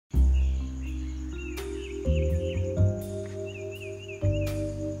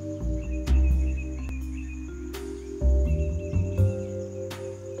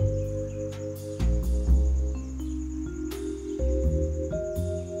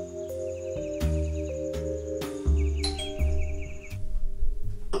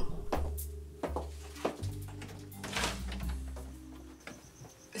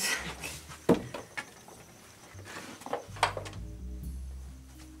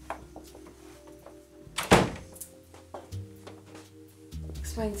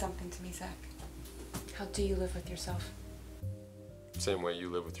Explain something to me, Zach. How do you live with yourself? Same way you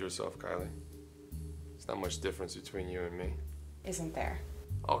live with yourself, Kylie. There's not much difference between you and me. Isn't there?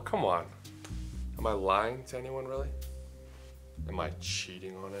 Oh, come on. Am I lying to anyone, really? Am I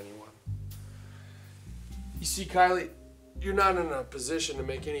cheating on anyone? You see, Kylie, you're not in a position to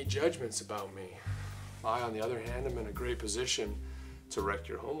make any judgments about me. I, on the other hand, am in a great position to wreck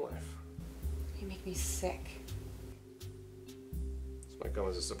your home life. You make me sick. This might come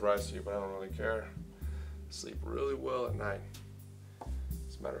as a surprise to you, but I don't really care. I sleep really well at night.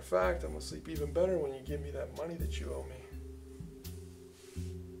 As a matter of fact, I'm gonna sleep even better when you give me that money that you owe me.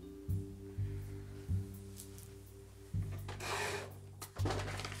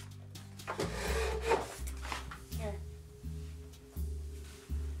 Here.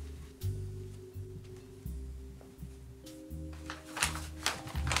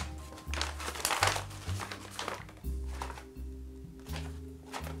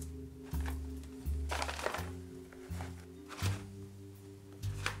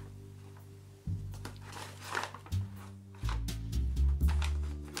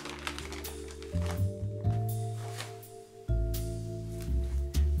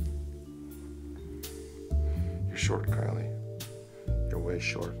 You're short, Kylie. You're way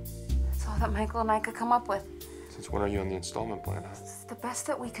short. That's all that Michael and I could come up with. Since when are you on the installment plan, huh? It's the best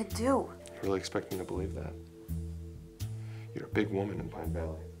that we could do. You really expect me to believe that? You're a big woman in Pine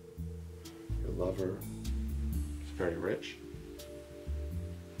Valley. Your lover is very rich.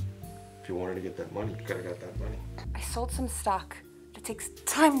 If you wanted to get that money, you gotta get that money. I sold some stock. It takes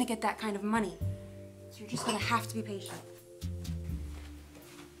time to get that kind of money. So you're just gonna have to be patient.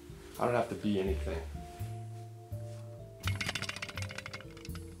 I don't have to be anything.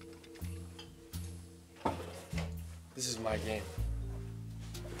 This is my game.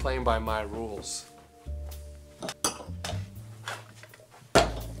 Playing by my rules. I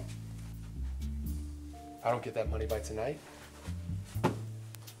don't get that money by tonight. I'm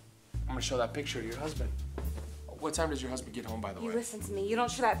gonna show that picture to your husband. What time does your husband get home, by the way? You listen to me. You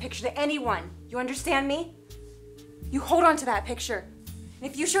don't show that picture to anyone. You understand me? You hold on to that picture. And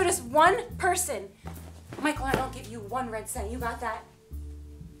if you show this one person, Michael and I don't give you one red cent. You got that?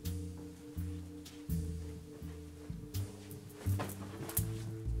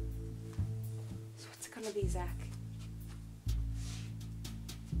 So what's it gonna be, Zach?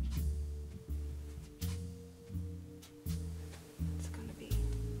 What's it gonna be?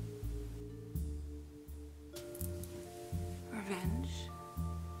 Revenge?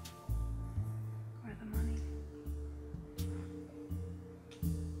 Or the money?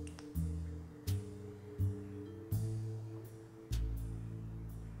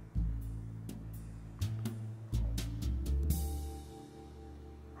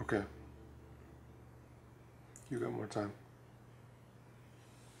 Okay. You got more time.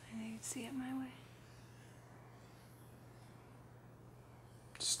 I know you'd see it my way.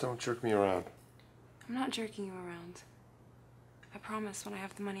 Just don't jerk me around. I'm not jerking you around. I promise when I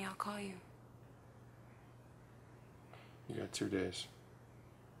have the money, I'll call you. You got 2 days.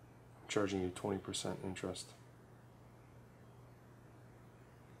 I'm charging you 20% interest.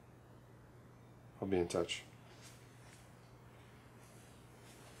 I'll be in touch.